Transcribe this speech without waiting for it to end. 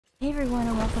Hey everyone,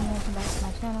 and welcome back to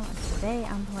my channel. And today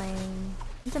I'm playing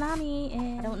IZANAMI,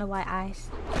 and I don't know why I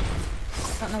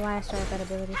started that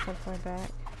ability so far back.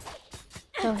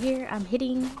 So here I'm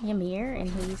hitting Ymir,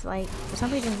 and he's like, for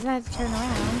some reason decided to turn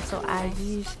around, so I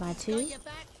used my 2.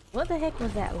 What the heck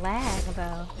was that lag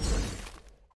about?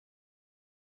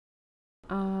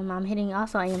 I'm hitting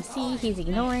also AMC, he's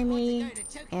ignoring me,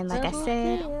 and like I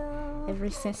said, ever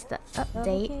since the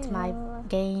update, my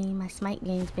Smite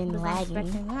game's been lagging.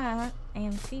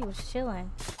 AMC was chilling.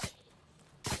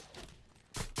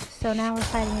 So now we're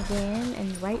fighting again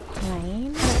in right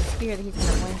lane. Spirit, he's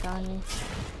gonna blink on me.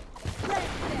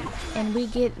 And we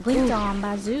get blinked on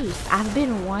by Zeus. I've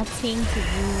been wanting to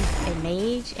use a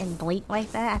mage and blink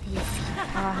like that.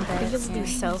 I think it would be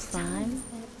so fun.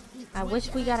 I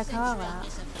wish we got a call out.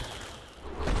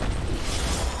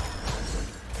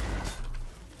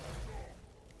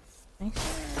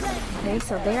 Okay,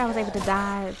 so there I was able to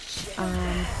dodge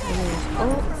Ymir's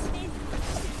ult,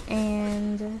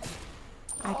 and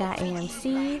I got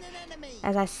AMC.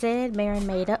 As I said, Marin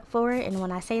made up for it, and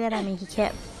when I say that, I mean he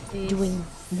kept doing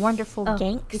wonderful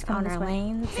ganks on our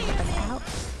lanes to get them out,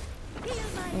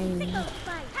 and it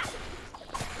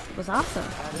was awesome.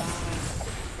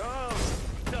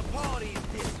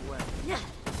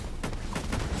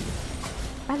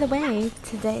 By the way,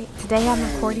 today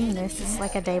I'm recording this. It's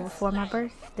like a day before my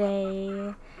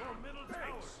birthday.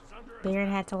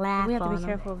 Baron had to laugh. We have to be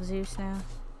careful of Zeus now.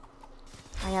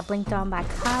 I got blinked on by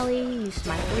Kali, used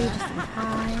my 3 just in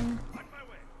time,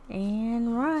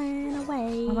 and run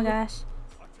away. Oh my gosh.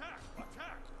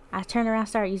 I turned around,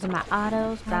 started using my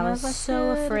autos, but I was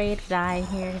so afraid of dying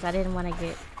here because I didn't want to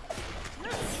get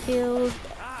killed.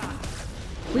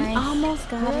 We almost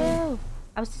got it.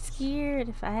 I was scared.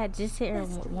 If I had just hit her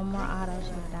with one more auto,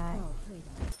 she would have died.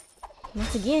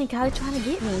 Once again, Kali trying to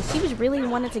get me. She was really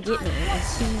wanting to get me, and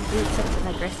she did such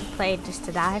an aggressive play just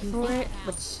to die for it.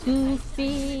 But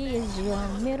Goofy is your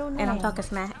middle name. And I'm talking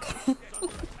smack.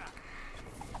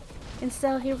 And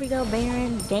so here we go.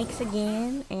 Baron ganks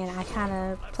again, and I kind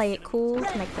of play it cool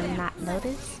to make them not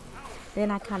notice. Then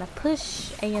I kind of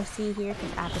push AMC here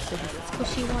because obviously this is a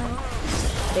pushy one.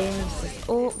 Baron uses his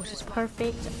ult, which is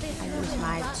perfect. I use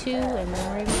my 2, and then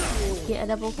we're able to get a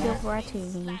double kill for our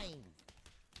team.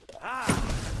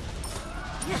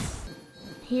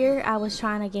 Here I was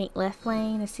trying to gank left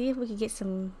lane to see if we could get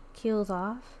some kills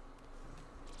off.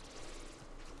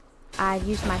 I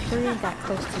used my 3, got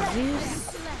close to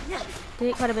Zeus,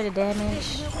 did quite a bit of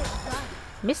damage.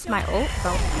 Missed my ult,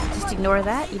 so just ignore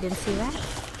that. You didn't see that.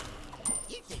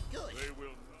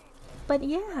 But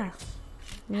yeah,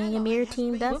 me and Ymir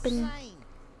teamed up and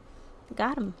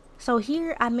got him. So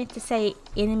here I meant to say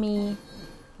enemy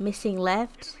missing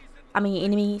left. I mean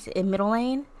enemies in middle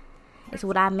lane is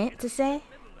what I meant to say.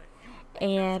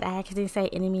 And I actually didn't say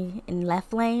enemy in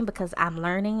left lane because I'm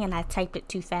learning and I typed it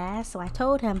too fast. So I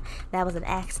told him that was an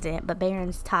accident, but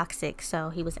Baron's toxic, so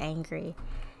he was angry.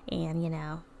 And you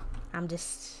know, I'm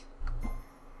just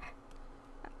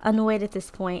annoyed at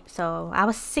this point. So I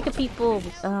was sick of people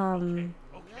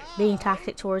being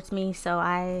toxic towards me, so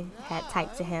I had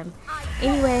typed to him.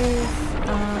 Anyways,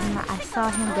 I saw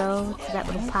him go to that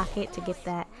little pocket to get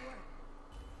that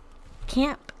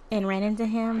camp and ran into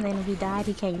him. Then when he died,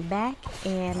 he came back,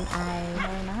 and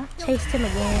I chased him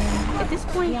again. At this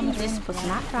point, he just was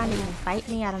not trying to even fight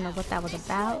me. I don't know what that was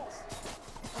about,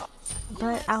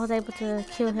 but I was able to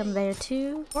kill him there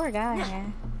too. Poor guy,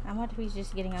 man. I wonder if he's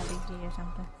just getting out BG or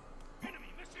something.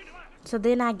 So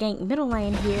then I gank middle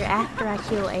lane here after I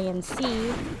kill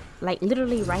AMC, like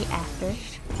literally right after,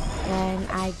 and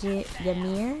I get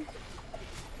Ymir.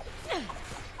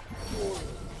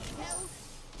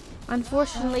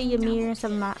 Unfortunately, Ymir and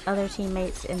some of my other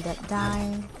teammates end up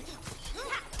dying.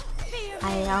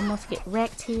 I almost get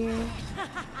wrecked here.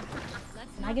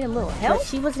 Can I get a little help? But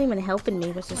she wasn't even helping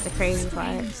me, which is the crazy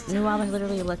part. Knew I was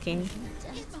literally looking.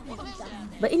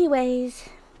 But anyways,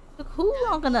 took who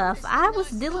long enough? I was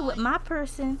dealing with my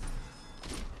person.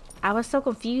 I was so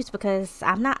confused because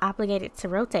I'm not obligated to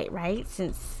rotate, right?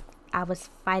 Since I was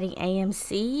fighting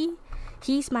AMC,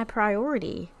 he's my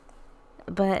priority.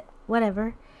 But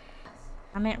whatever.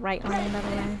 I meant right lane, by the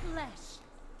way.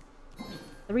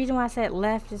 The reason why I said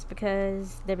left is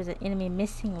because there was an enemy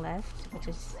missing left, which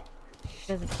is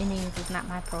because enemies is not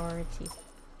my priority.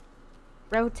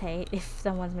 Rotate if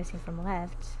someone's missing from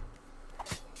left.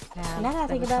 Now that I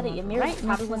think about it, Ymir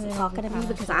probably wasn't talking to me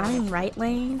because I'm in right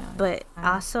lane, but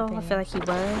also I feel like he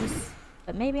was.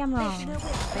 But maybe I'm wrong.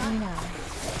 Let me know.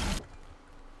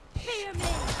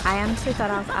 I honestly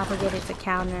thought I was obligated to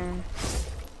counter,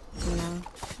 you know,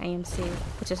 AMC,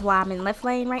 which is why I'm in left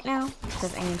lane right now,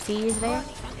 because AMC is there.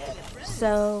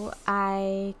 So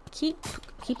I keep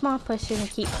on pushing and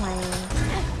keep playing.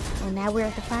 And now we're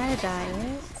at the fire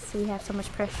giant. So we have so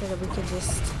much pressure that we can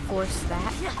just force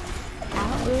that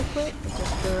out real quick, which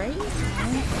is great.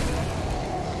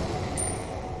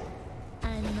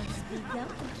 I must be going.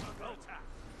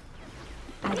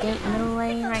 I gate middle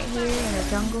lane right here in the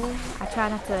jungle. I try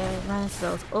not to run into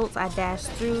those ults. I dash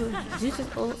through Zeus's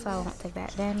ult so I won't take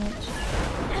that damage.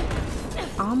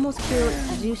 I almost killed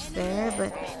Zeus there,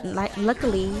 but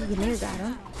luckily Ymir got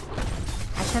him.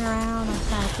 I turn around, I'm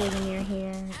trying to kill Ymir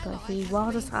here, but he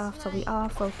walls us off, so we all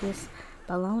focus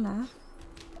Bellona.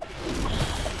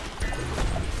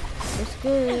 It's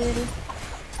good.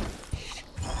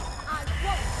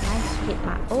 Nice to hit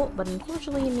my ult, but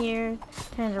unfortunately Ymir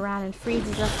turns around and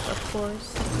freezes us, of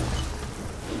course.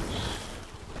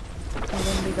 And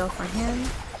then we go for him.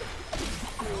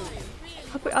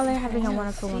 Hope you're all there having a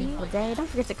wonderful, wonderful day. Don't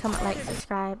forget to comment, like,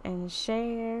 subscribe, and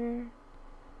share.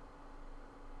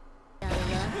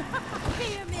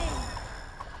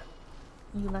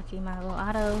 You lucky, my little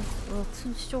auto's a little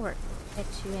too short. At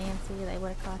you, AMC, they would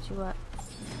have caught you up.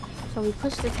 So we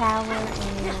push the tower,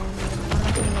 and one of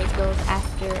my teammates goes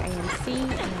after AMC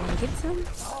and gets him.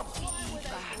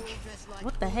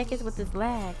 What the heck is with this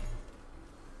lag?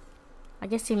 I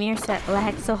guess Ymir set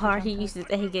lag so hard he uses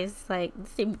Aegis. Like,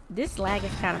 this lag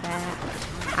is kind of bad.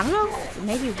 I don't know,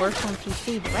 maybe worse on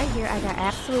PC, but right here I got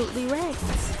absolutely wrecked.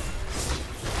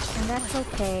 And that's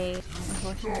okay,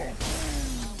 unfortunately.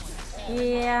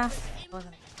 Yeah.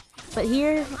 But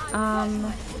here,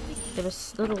 there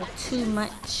was a little too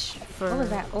much for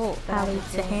Ali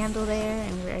to handle there,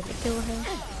 and we were able to kill her.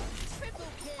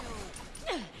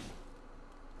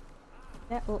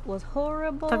 That was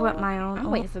horrible. Talk about my own.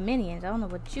 I'm waiting for minions. I don't know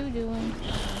what you doing.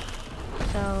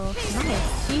 So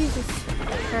nice. She uses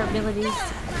her abilities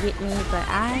to get me, but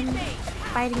I'm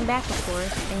fighting back, of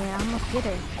course, and I almost get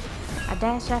her. I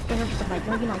dash after her because I'm like,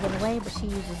 no, you're not getting away, but she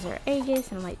uses her Aegis,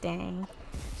 and I'm like, dang.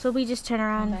 So we just turn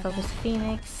around and focus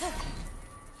Phoenix.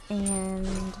 And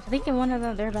I think in one of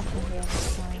them, they're about to heal.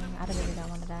 I really don't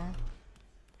want to die.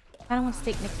 I don't want to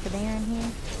stick next to Baron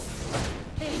here.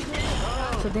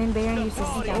 So then Baron uses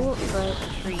his ult, but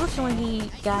unfortunately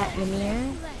he got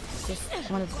Ymir. Just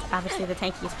one of, obviously, the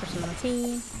tankiest person on the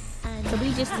team. So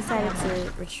we just decided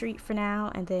to retreat for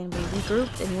now, and then we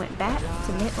regrouped and went back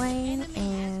to mid lane,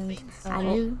 and I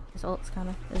knew his ult's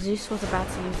coming. Zeus was about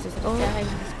to use his ult. Yeah, he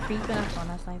was just creeping up on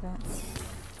us like that.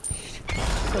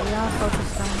 So we all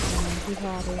focused on him, and he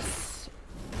had his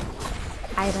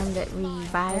item that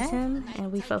revives him,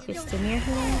 and we focused to near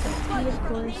him, but he, of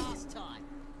course,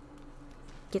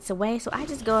 gets away. So I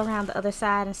just go around the other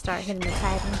side and start hitting the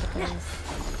Titan, because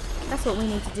that's what we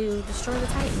need to do, destroy the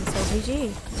Titan. So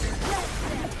GG.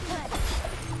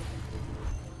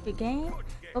 Good game.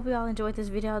 Hope you all enjoyed this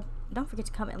video. Don't forget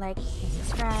to comment, like, and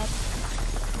subscribe.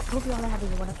 Hope you all are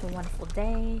having a wonderful, wonderful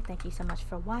day. Thank you so much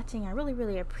for watching. I really,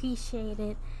 really appreciate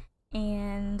it.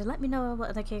 And let me know what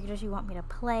other characters you want me to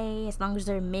play. As long as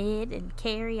they're mid and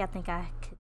carry, I think I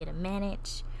could get a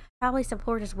manage. Probably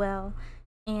support as well.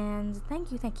 And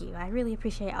thank you, thank you. I really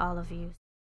appreciate all of you.